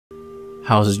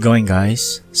How's it going,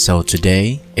 guys? So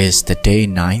today is the day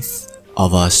 9th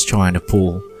of us trying to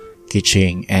pull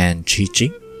Genshin and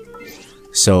Chi.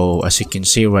 So as you can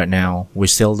see right now, we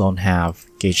still don't have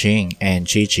Genshin and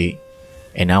Chi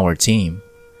in our team,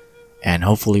 and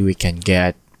hopefully we can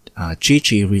get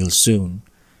Chi real soon.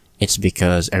 It's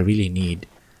because I really need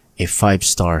a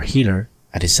 5-star healer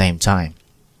at the same time.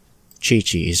 Chi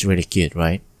is really cute,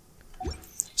 right?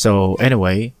 So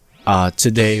anyway,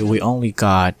 today we only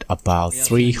got about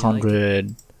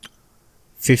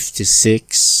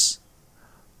 356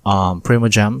 Primo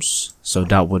Gems, so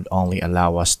that would only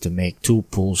allow us to make 2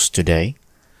 pulls today.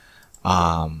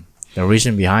 The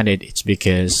reason behind it is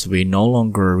because we no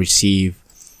longer receive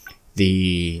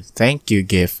the thank you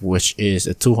gift, which is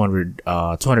a 200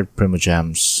 Primo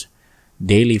Gems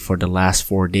daily for the last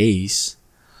 4 days,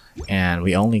 and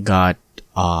we only got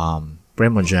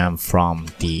Primo Gem from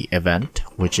the event,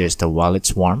 which is the Wallet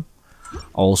Swarm,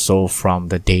 also from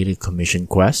the daily commission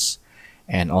quest,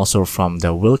 and also from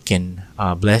the Wilkin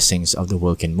blessings of the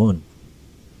Wilkin Moon.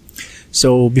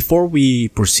 So before we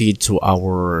proceed to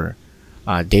our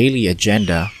daily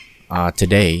agenda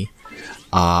today,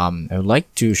 I would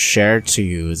like to share to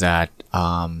you that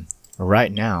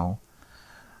right now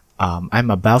I'm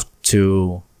about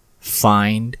to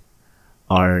find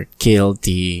or kill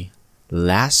the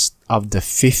last of the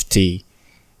 50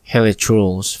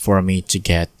 Hilichurls for me to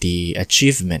get the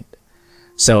achievement.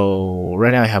 So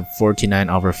right now I have 49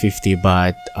 over 50,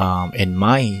 but in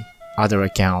my other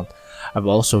account I've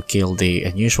also killed the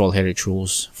unusual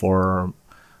Hilichurls for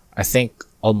I think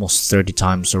almost 30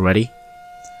 times already.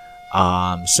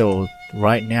 So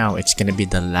right now it's gonna be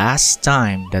the last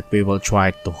time that we will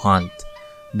try to hunt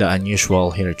the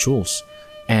unusual Hilichurls,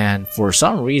 and for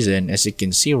some reason, as you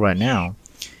can see right now,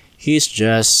 he's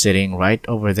just sitting right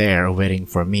over there waiting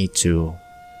for me to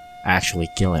actually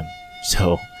kill him.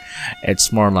 So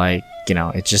it's more like, you know,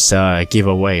 it's just a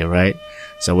giveaway, right?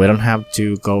 So we don't have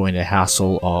to go in the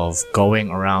hassle of going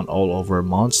around all over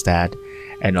Mondstadt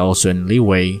and also in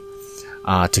Leeway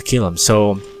to kill him.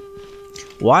 So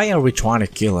why are we trying to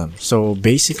kill him? So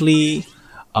basically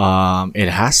it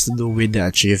has to do with the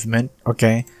achievement.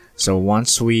 Okay, so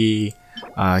once we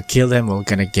kill him, we're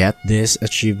gonna get this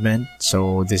achievement.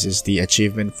 So this is the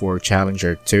achievement for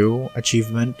Challenger 2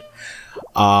 achievement.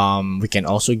 We can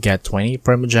also get 20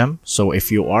 Primo Gem. So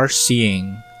if you are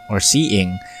seeing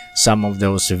some of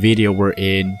those video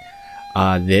wherein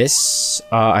this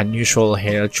unusual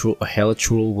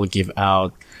Hilichurl will give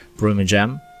out Primo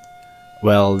Gem,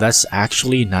 well, that's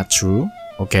actually not true.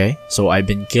 Okay, so I've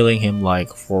been killing him like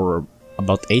for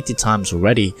about 80 times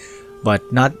already,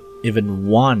 but not even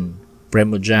one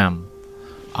Primo Gem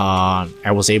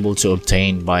I was able to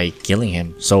obtain by killing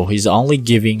him. So he's only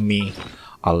giving me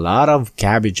a lot of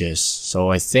cabbages. So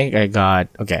I think I got,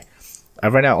 okay, I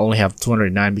right now only have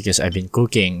 209 because I've been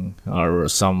cooking or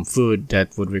some food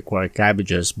that would require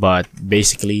cabbages, but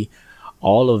basically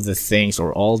all of the things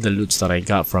or all the loots that I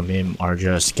got from him are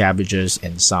just cabbages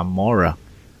and some Mora,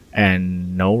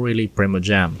 and no really Primo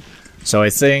Gem. So I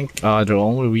think the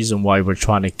only reason why we're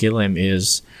trying to kill him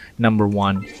is, number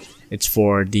one, it's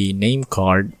for the name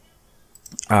card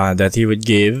that he would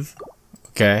give.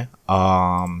 Okay,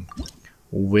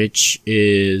 which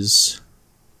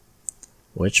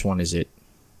one is it?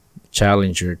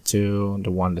 Challenger 2,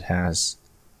 the one that has,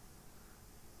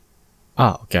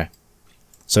 okay,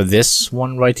 so this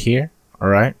one right here. All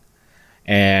right,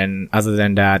 and other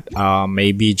than that,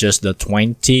 maybe just the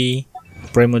 20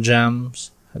 Primo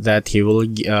Gems that we will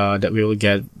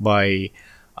get by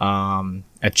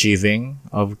achieving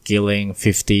of killing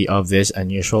 50 of this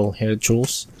unusual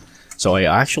Hilichurls. So I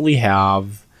actually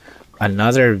have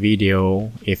another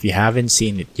video, if you haven't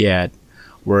seen it yet,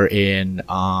 wherein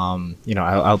you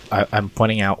know, I'm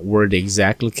pointing out where the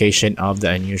exact location of the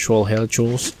unusual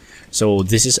Hilichurls. So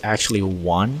this is actually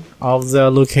one of the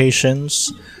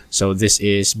locations. So this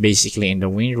is basically in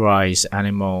the Windrise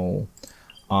animal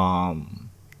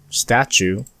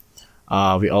statue.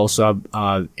 We also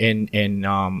have in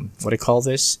what do you call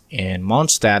this, in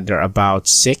Mondstadt, there are about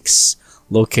 6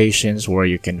 locations where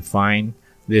you can find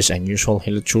this unusual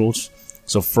Hilichurls.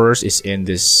 So first is in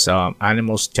this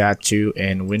animal statue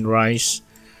in Windrise.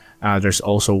 There's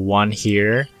also one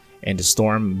here in the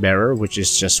Storm Bearer, which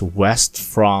is just west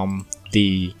from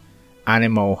the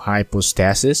animal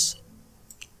hypostasis.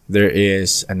 There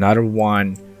is another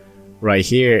one right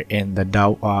here in the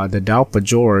Daupa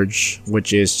George,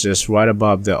 which is just right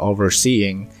above the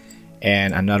overseeing,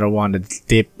 and another one at the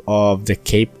tip of the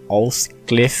Cape Oath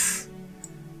Cliff,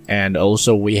 and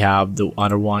also we have the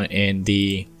other one in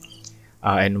the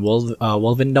in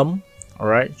Wolvendom, all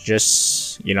right,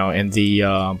 just in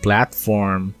the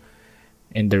platform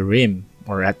in the rim,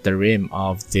 or at the rim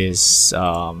of this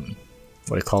what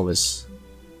do you call this,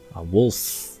 a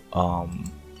wolf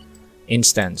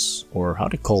instance, or how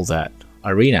do you call that,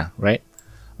 arena, right?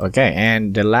 Okay,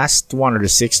 and the last one, or the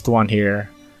sixth one here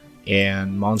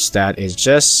in Mondstadt, is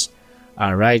just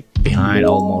right behind,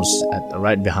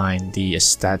 right behind the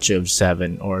statue of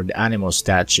 7, or the animal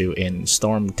statue in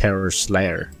Storm Terror's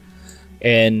lair.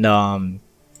 And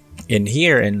in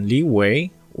here in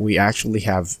Liyue, we actually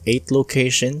have 8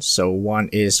 locations. So one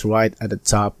is right at the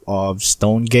top of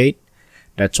Stone Gate.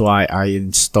 That's why I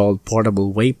installed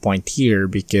portable waypoint here,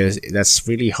 because that's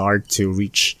really hard to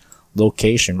reach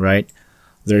location, right?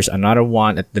 There's another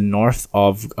one at the north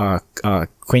of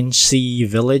Quincy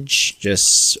Village,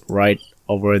 just right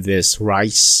over this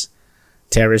rice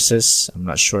terraces. I'm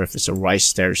not sure if it's a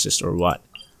rice terraces or what.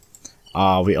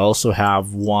 We also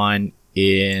have one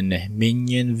in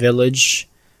Minion Village.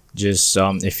 Just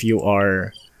if you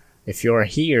are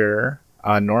here,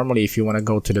 normally if you want to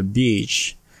go to the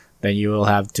beach, then you will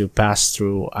have to pass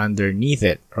through underneath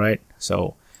it, right?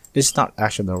 So this is not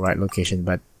actually the right location,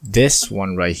 but this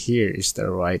one right here is the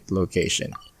right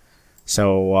location.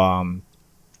 So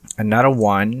another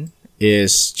one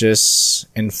is just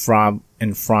in front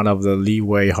of the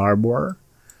Liyue Harbor,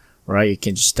 right? You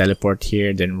can just teleport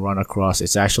here, then run across.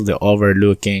 It's actually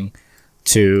overlooking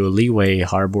to Liyue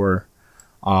Harbor.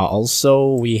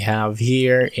 Also, we have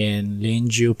here in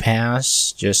Linju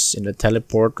Pass, just in the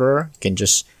teleporter, you can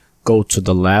just go to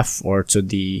the left or to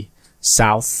the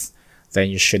south, then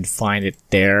you should find it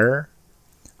there.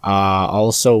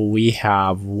 Also, we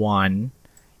have one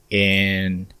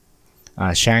in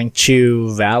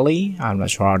Shangchu Valley. I'm not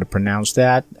sure how to pronounce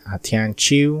that.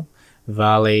 Tiangchu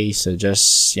Valley, so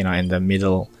just in the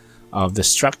middle of the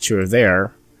structure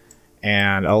there.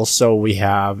 And also we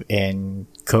have in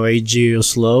Koijiu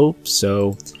Slope,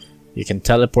 so you can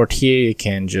teleport here. You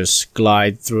can just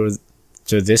glide through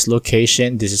to this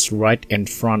location. This is right in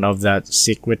front of that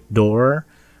secret door,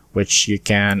 which you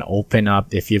can open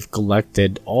up if you've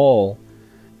collected all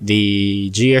the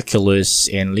Geoculus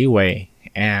in Liyue.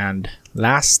 And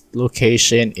last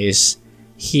location is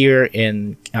here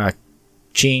in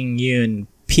Qingyun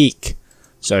Peak.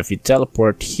 So if you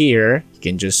teleport here, you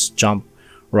can just jump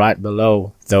right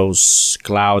below those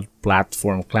cloud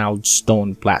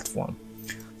stone platform.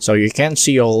 So you can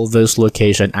see all this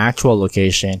actual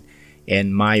location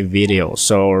in my video.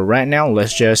 So right now,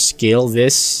 let's just scale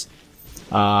this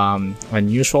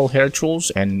unusual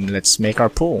Hilichurls, and let's make our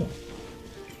pool.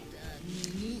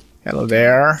 Hello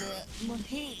there.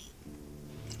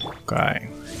 Okay.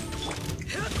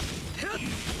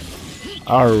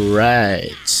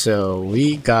 Alright, so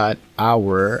we got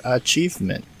our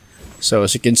achievement. So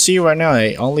as you can see right now,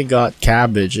 I only got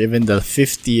cabbage. Even the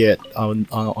 50th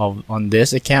on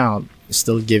this account is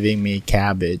still giving me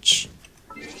cabbage.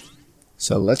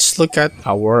 So let's look at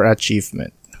our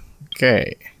achievement.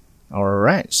 Okay.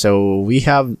 Alright, so we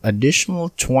have additional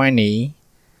 20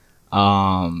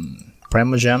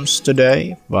 Primogems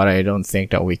today, but I don't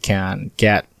think that we can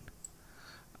get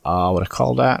what I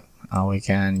call that. We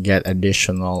can get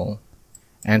additional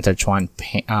intertwined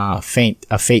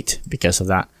fate because of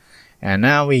that. And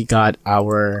now we got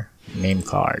our name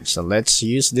card. So let's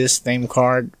use this name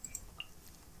card.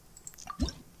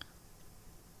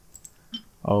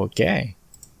 Okay.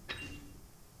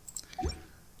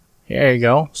 Here you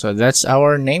go. So that's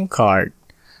our name card.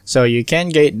 So you can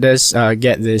get this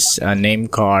name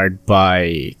card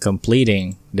by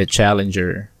completing the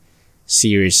Challenger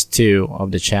Series 2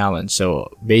 of the challenge.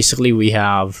 So basically you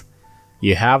have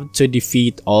to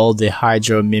defeat all the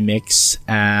Hydro Mimics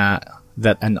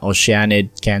that an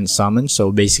Oceanid can summon.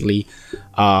 So basically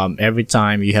every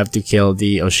time you have to kill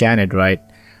the Oceanid, right,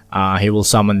 he will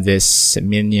summon this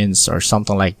minions or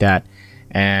something like that.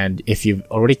 And if you've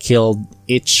already killed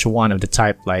each one of the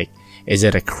type, like is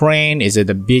it a crane, is it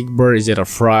a big bird, is it a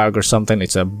frog or something,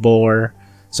 it's a boar.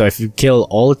 So if you kill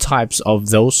all types of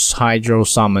those hydro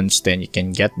summons, then you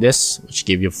can get this, which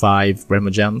give you 5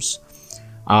 Primogems.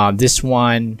 This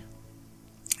one,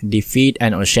 defeat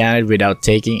an Oceanid without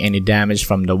taking any damage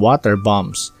from the water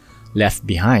bombs left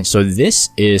behind. So this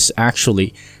is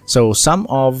actually, so some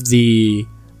of the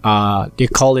they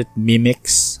call it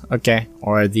mimics, okay,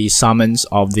 or the summons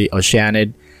of the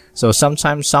Oceanid. So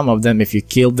sometimes some of them, if you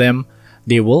kill them,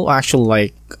 they will actually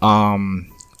like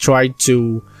try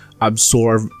to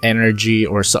absorb energy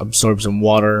or absorb some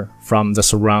water from the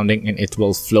surrounding, and it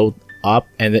will float up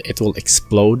and it will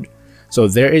explode. So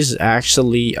there is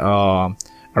actually a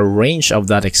range of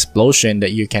that explosion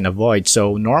that you can avoid.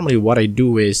 So normally what I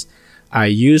do is I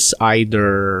use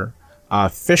either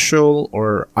Hilichurl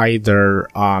or either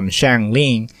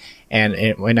Xiangling,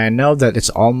 and when I know that it's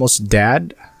almost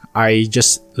dead, I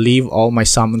just leave all my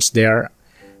summons there,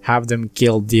 have them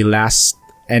kill the last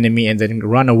enemy, and then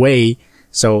run away.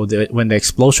 So when the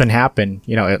explosion happen,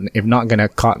 you know, if not gonna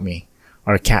caught me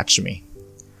or catch me.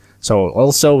 So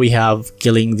also we have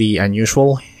killing the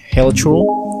unusual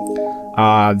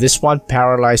Hilichurl. This one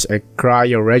paralyzes a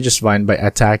cryo Regisvine by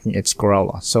attacking its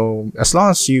corolla. So as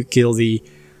long as you kill the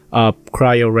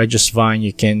cryo Regisvine,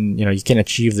 you can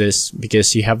achieve this,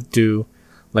 because you have to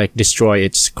like destroy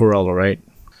its corolla, right?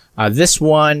 This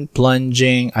one,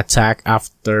 plunging attack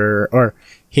after, or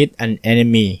hit an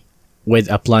enemy with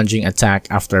a plunging attack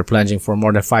after plunging for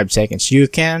more than 5 seconds. You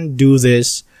can do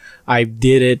this. I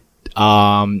did it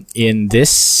in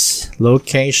this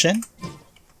location.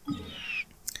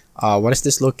 What is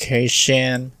this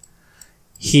location?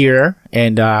 Here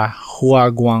in the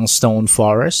Huaguang Stone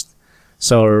Forest.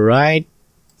 So right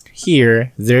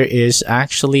here, there is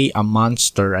actually a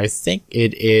monster. I think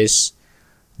it is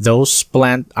those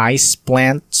ice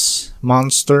plants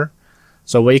monster.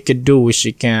 So what you could do is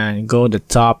you can go to the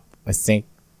top, I think,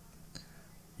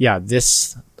 yeah,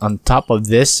 this, on top of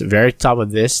this, very top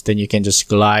of this, then you can just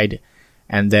glide,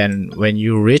 and then when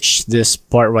you reach this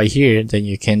part right here, then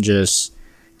you can just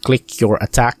click your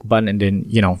attack button, and then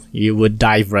you would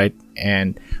dive right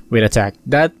and with attack.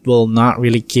 That will not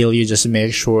really kill you. Just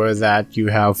make sure that you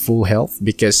have full health,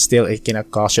 because still it can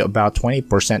cost you about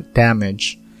 20%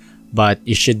 damage, but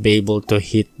you should be able to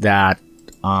hit that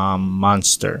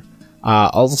monster.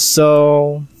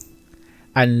 Also,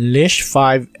 unleash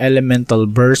 5 elemental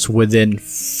bursts within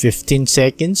 15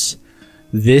 seconds.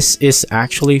 This is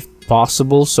actually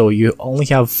possible, so you only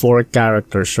have 4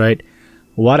 characters, right?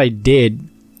 What I did,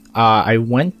 I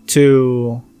went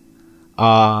to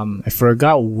I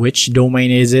forgot which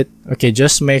domain is it. Okay,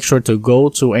 just make sure to go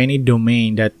to any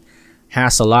domain that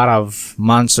has a lot of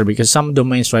monster, because some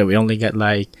domains, right, we only get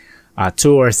like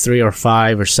 2 or 3 or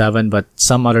 5 or 7, but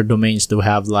some other domains do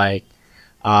have like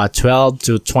 12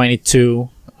 to 22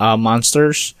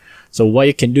 monsters. So what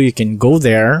you can do, you can go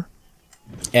there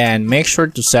and make sure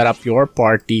to set up your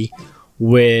party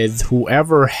with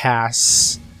whoever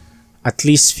has at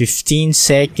least 15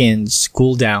 seconds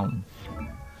cooldown.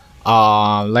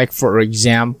 Like for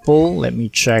example, let me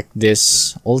check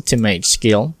this ultimate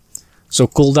skill. So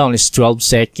cooldown is 12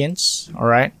 seconds. All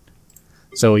right.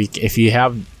 So if you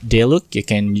have Dayluk, you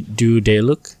can do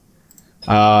Dayluk.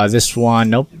 This one,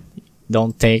 nope,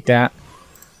 don't take that.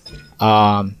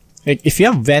 If you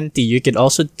have Venti, you can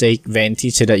also take Venti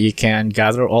so that you can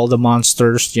gather all the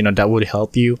monsters. That would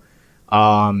help you.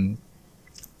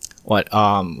 What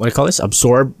do you call this?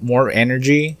 Absorb more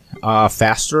energy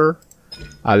faster.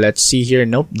 Let's see here.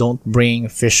 Nope, don't bring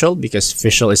Hilichurl, because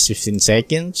Hilichurl is 15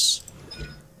 seconds.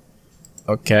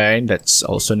 Okay, that's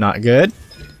also not good.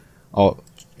 Oh,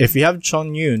 if you have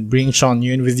Chonyun, bring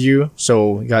Chonyun with you.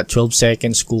 So you got 12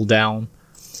 seconds cooldown.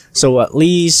 So at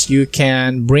least you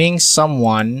can bring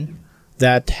someone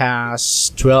that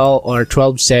has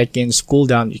 12 seconds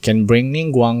cooldown. You can bring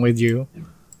Ningguang with you,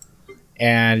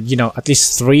 and at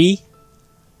least 3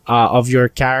 of your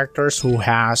characters who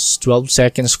has 12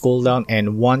 seconds cooldown,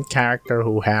 and 1 character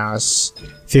who has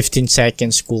 15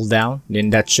 seconds cooldown. Then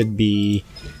that should be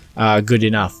good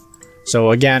enough.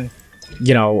 So again,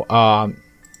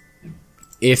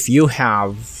 if you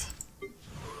have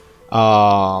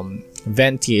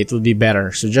Venti, it would be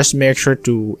better. So just make sure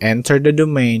to enter the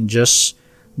domain just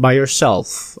by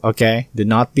yourself. Okay, do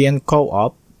not be in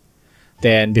co-op.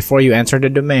 Then before you enter the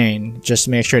domain, just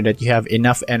make sure that you have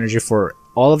enough energy for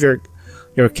all of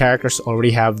your characters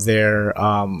already have their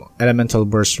elemental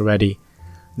burst ready.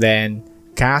 Then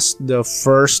cast the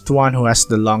first one who has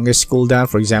the longest cooldown.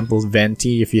 For example,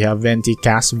 Venti. If you have Venti,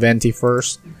 cast Venti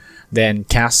first. Then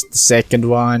cast the second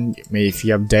one. Maybe if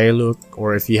you have Dayluk,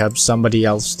 or if you have somebody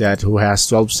else who has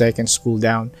 12 seconds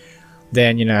cooldown.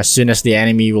 Then as soon as the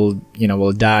enemy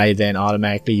will die, then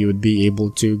automatically you would be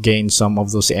able to gain some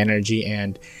of those energy,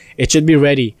 and it should be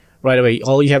ready right away.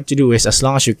 All you have to do is, as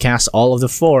long as you cast all of the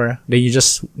 4, then you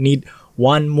just need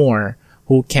 1 more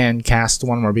who can cast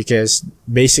 1 more, because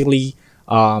basically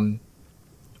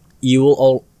you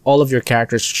will all of your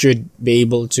characters should be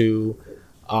able to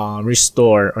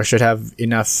restore, or should have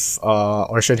enough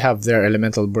or should have their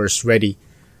elemental burst ready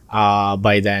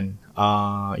by then.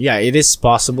 Yeah, it is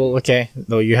possible, okay,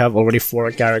 though you have already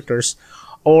 4 characters.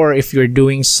 Or if you're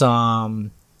doing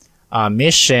some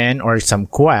mission or some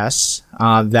quests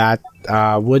that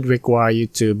would require you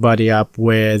to buddy up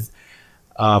with,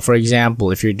 for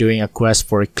example, if you're doing a quest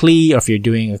for Klee, or if you're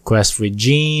doing a quest for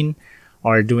Jean,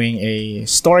 or doing a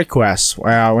story quest.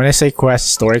 When I say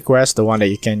quest, story quest, the one that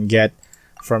you can get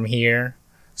from here.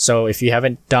 So if you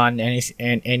haven't done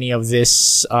any of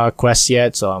this quests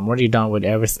yet, so I'm already done with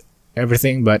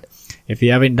everything, but if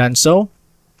you haven't done so,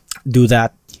 do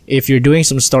that. If you're doing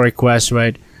some story quests,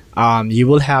 right, you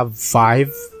will have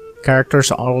 5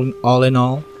 characters all in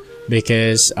all,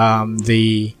 because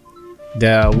the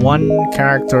one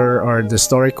character or the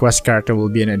story quest character will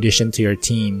be an addition to your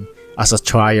team as a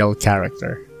trial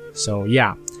character. So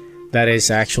yeah, that is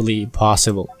actually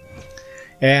possible.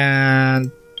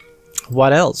 And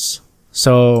what else?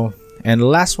 So, and the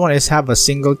last one is have a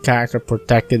single character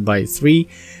protected by 3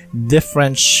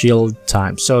 different shield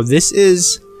types. So this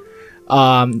is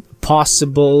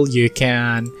possible. You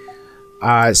can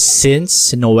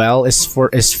since Noelle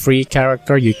is free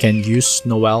character, you can use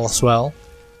Noelle as well.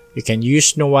 You can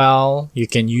use Noelle, you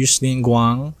can use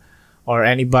Ningguang, or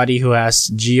anybody who has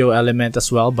Geo element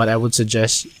as well, but I would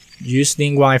suggest use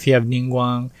Ningguang. If you have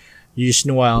Ningguang, use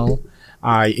Noelle.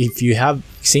 If you have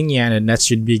Xingyan, and that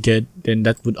should be good, then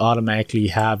that would automatically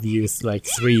have you like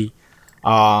 3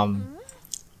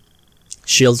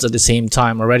 shields at the same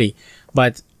time already.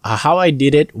 But how I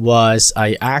did it was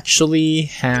I actually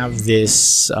have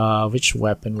this which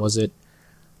weapon was it?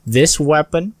 This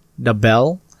weapon, the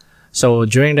bell. So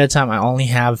during that time I only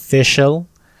have Fischl,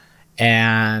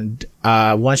 and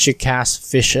once you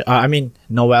cast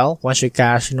Noelle, once you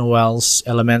cast Noelle's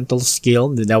elemental skill,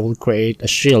 then that will create a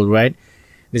shield, right?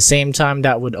 At the same time,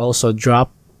 that would also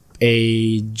drop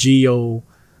a Geo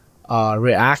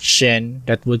reaction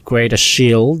that would create a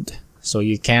shield, so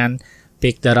you can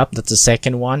pick that up. That's the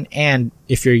second one. And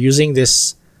if you're using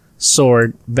this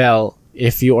sword bell,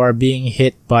 if you are being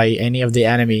hit by any of the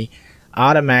enemy,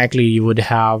 automatically you would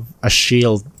have a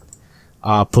shield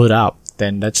put up.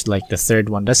 Then that's like the third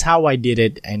one. That's how I did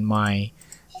it in my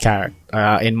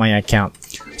in my account.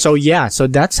 So yeah, so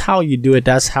that's how you do it.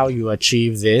 That's how you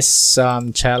achieve this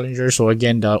challenger. So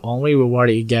again, the only reward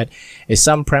that you get is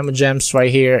some Primogems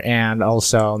right here, and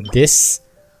also this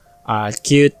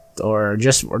cute or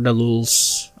just for the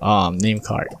Lulz name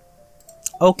card.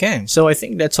 Okay, so I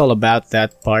think that's all about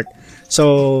that part.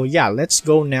 So yeah, let's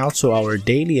go now to our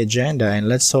daily agenda, and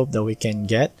let's hope that we can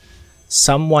get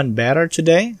someone better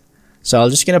today. So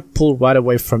I'm just gonna pull right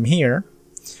away from here.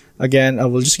 Again, I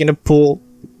will just gonna pull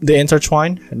the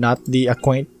Intertwine, not the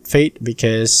Acquaint Fate,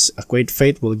 because Acquaint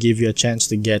Fate will give you a chance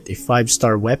to get a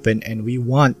 5-star weapon, and we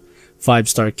want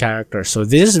 5-star characters. So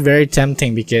this is very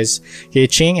tempting because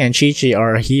Keqing and Qiqi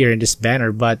are here in this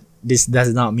banner, but this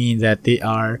does not mean that they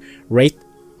are rate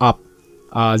up.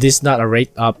 This is not a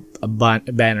rate up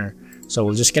banner. So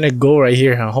we're just gonna go right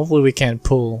here, and hopefully we can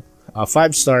pull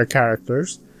 5-star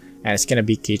characters, and it's gonna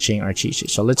be Keqing or Qiqi.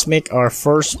 So let's make our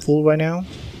first pull right now.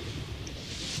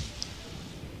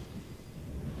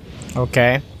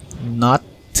 Okay, not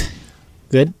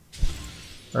good.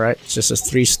 Alright, it's just a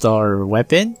 3-star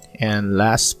weapon. And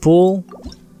last pull,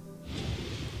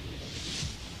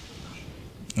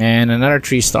 and another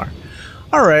 3-star.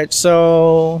 Alright,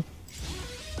 so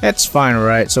that's fine,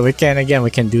 right? So we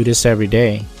can do this every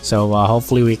day. So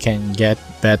hopefully we can get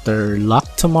better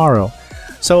luck tomorrow.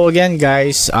 So again,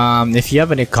 guys, if you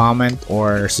have any comment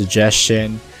or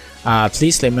suggestion,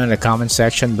 please let me know in the comment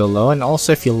section below. And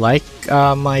also, if you like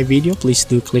my video, please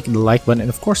do click the like button, and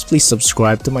of course please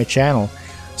subscribe to my channel.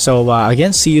 So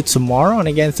again, see you tomorrow, and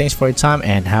again, thanks for your time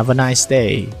and have a nice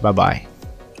day. Bye bye.